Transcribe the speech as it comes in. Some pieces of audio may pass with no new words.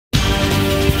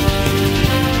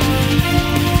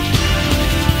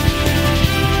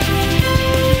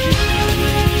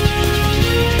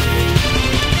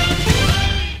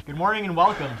and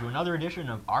welcome to another edition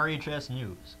of RHS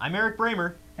News. I'm Eric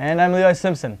Bramer. And I'm Levi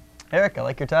Simpson. Eric, I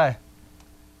like your tie.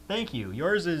 Thank you.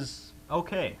 Yours is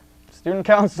okay. Student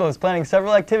Council is planning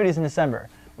several activities in December.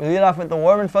 We lead off with the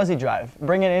Warm and Fuzzy Drive.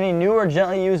 Bring in any new or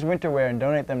gently used winter wear and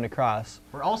donate them to Cross.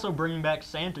 We're also bringing back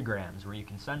Santagrams, where you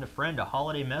can send a friend a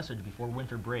holiday message before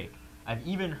winter break. I've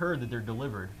even heard that they're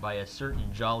delivered by a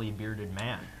certain jolly bearded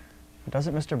man.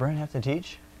 Doesn't Mr. Byrne have to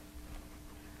teach?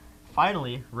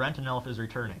 Finally, Rent an Elf is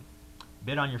returning.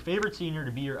 Bid on your favorite senior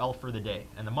to be your elf for the day,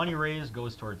 and the money raised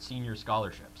goes towards senior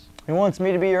scholarships. Who wants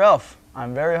me to be your elf?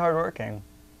 I'm very hardworking.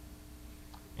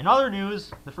 In other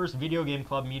news, the first video game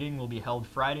club meeting will be held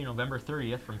Friday, November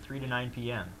 30th from 3 to 9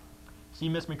 p.m. See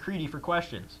Miss McCready for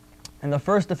questions. And the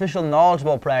first official Knowledge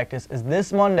Bowl practice is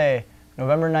this Monday,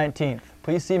 November 19th.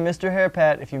 Please see Mr.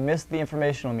 Hairpat if you missed the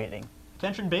informational meeting.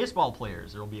 Attention baseball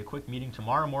players, there will be a quick meeting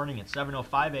tomorrow morning at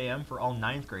 7:05 a.m. for all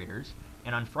 9th graders,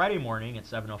 and on Friday morning at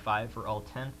 7:05 for all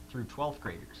 10th through 12th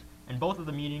graders. And both of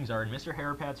the meetings are in Mr.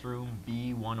 Hairpat's room,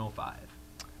 B105.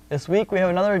 This week we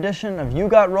have another edition of You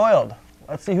Got Roiled.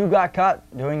 Let's see who got caught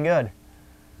doing good.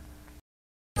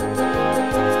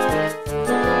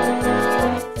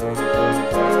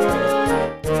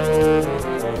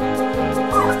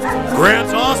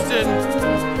 Grant Austin!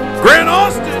 Grant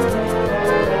Austin!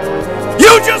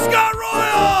 You just got roiled!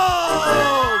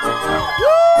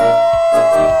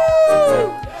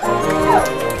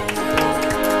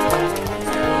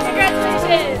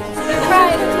 Congratulations! The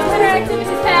prize of the winter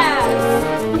activities pass!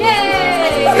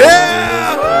 Yay! Yeah!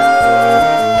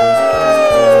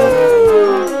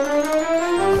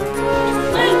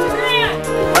 Let's Grant!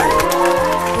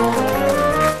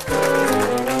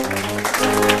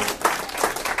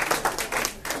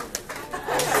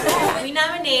 We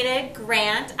nominated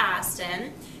Grant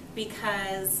Austin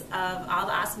because of all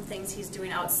the awesome things he's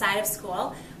doing outside of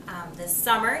school. This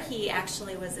summer, he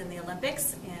actually was in the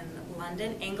Olympics in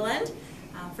London, England,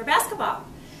 for basketball.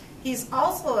 He's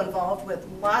also involved with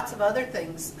lots of other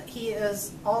things. He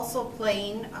is also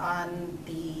playing on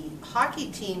the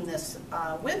hockey team this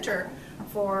winter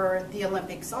for the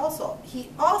Olympics also. He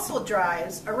also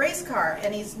drives a race car,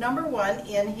 and he's #1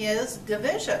 in his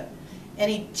division. And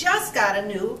he just got a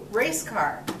new race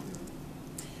car.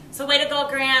 So way to go,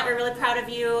 Grant. We're really proud of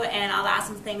you and all the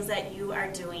awesome things that you are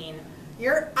doing.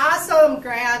 You're awesome,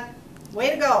 Grant.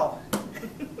 Way to go.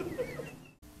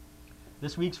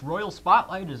 This week's Royal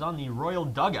Spotlight is on the Royal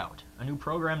Dugout, a new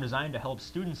program designed to help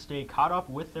students stay caught up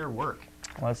with their work.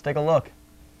 Let's take a look.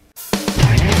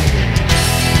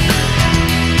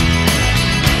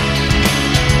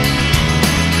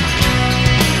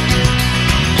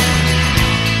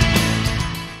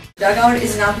 Dugout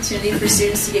is an opportunity for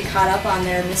students to get caught up on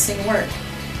their missing work.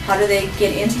 How do they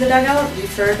get into the dugout?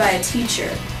 Referred by a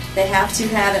teacher. They have to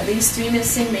have at least 3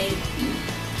 missing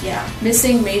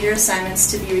major assignments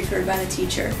to be referred by the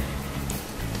teacher.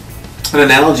 An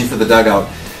analogy for the dugout,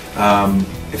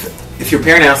 if your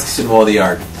parent asks you to mow the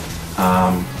yard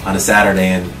on a Saturday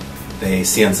and they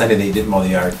see on Sunday that you didn't mow the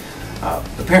yard,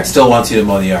 the parent still wants you to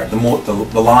mow the yard.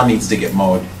 The lawn needs to get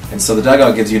mowed. And so the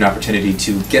dugout gives you an opportunity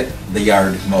to get the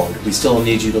yard mowed. We still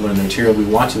need you to learn the material. We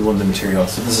want you to learn the material.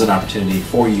 So this is an opportunity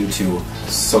for you to,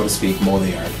 so to speak, mow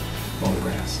the yard, mow the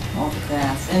grass. Mow the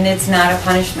grass. And it's not a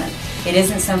punishment. It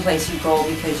isn't someplace you go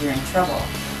because you're in trouble.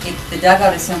 The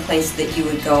dugout is someplace that you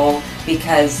would go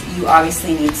because you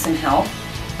obviously need some help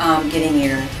getting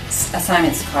your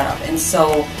assignments caught up. And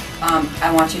so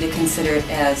I want you to consider it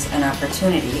as an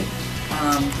opportunity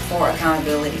for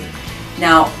accountability.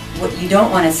 Now, what you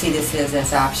don't want to see this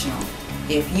as optional.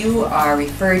 If you are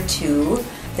referred to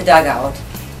the dugout,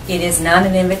 it is not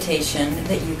an invitation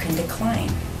that you can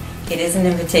decline. It is an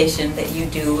invitation that you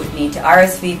do need to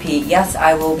RSVP. Yes,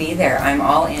 I will be there. I'm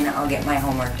all in. I'll get my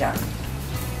homework done.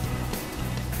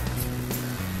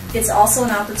 It's also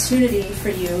an opportunity for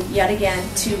you, yet again,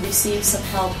 to receive some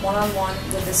help one-on-one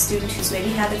with a student who's maybe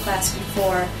had the class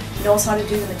before, knows how to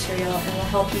do the material, and will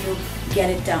help you get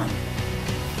it done.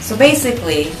 So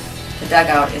basically, the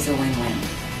dugout is a win-win.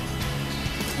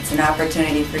 It's an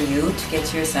opportunity for you to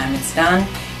get your assignments done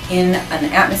in an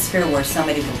atmosphere where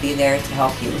somebody will be there to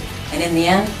help you. And in the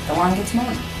end, the lawn gets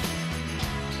mowed.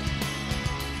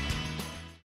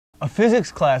 A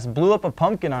physics class blew up a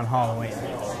pumpkin on Halloween.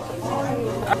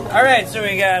 Alright, so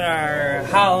we got our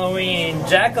Halloween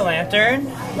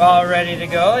jack-o'-lantern all ready to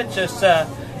go. It's just a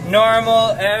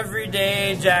normal,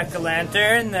 everyday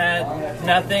jack-o'-lantern that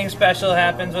nothing special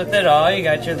happens with it all. You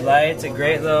got your lights, a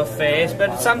great little face,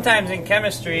 but sometimes in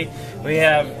chemistry we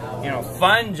have,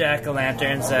 fun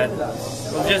jack-o'-lanterns that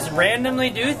will just randomly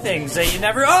do things that you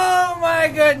never, oh my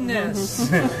goodness!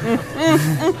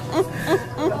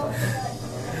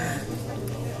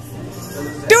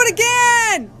 Do it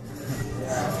again!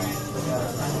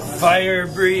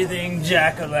 Fire-breathing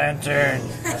jack-o'-lantern.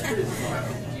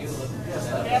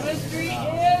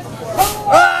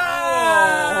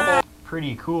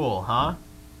 Pretty cool, huh?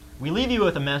 We leave you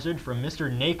with a message from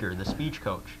Mr. Naker, the speech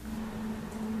coach.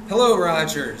 Hello,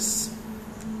 Rogers.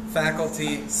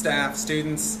 Faculty, staff,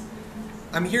 students.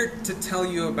 I'm here to tell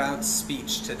you about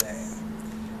speech today.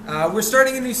 We're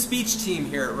starting a new speech team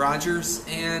here at Rogers,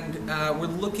 and we're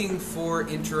looking for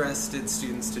interested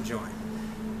students to join.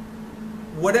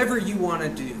 Whatever you want to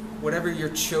do, whatever your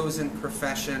chosen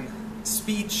profession,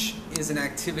 speech is an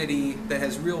activity that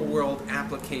has real-world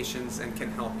applications and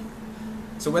can help you.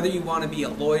 So whether you want to be a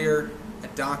lawyer, a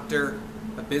doctor,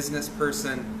 a business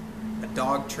person, a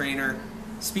dog trainer,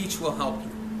 speech will help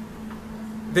you.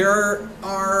 There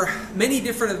are many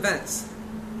different events.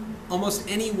 Almost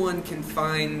anyone can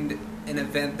find an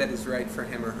event that is right for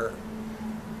him or her.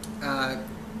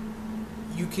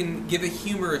 You can give a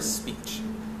humorous speech.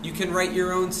 You can write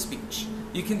your own speech.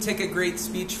 You can take a great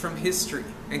speech from history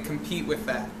and compete with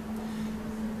that.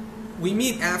 We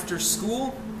meet after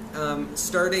school,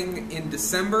 starting in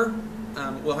December.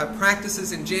 We'll have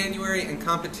practices in January and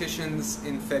competitions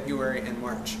in February and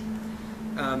March.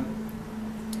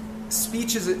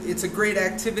 Speech it's a great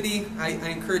activity. I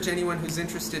encourage anyone who's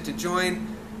interested to join,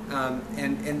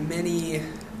 and many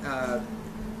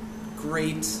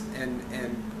great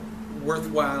and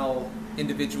worthwhile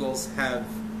individuals have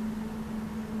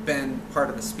been part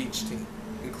of a speech team,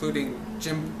 including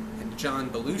Jim and John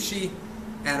Belushi,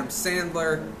 Adam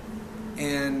Sandler,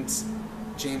 and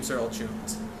James Earl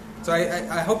Jones. So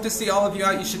I hope to see all of you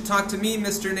out. You should talk to me,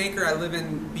 Mr. Naker. I live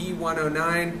in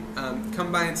B109.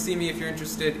 Come by and see me if you're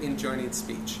interested in joining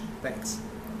speech. Thanks.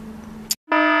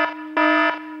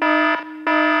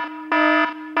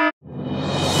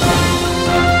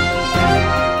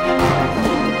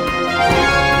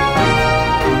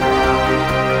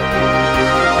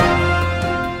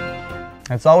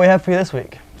 That's all we have for you this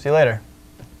week. See you later.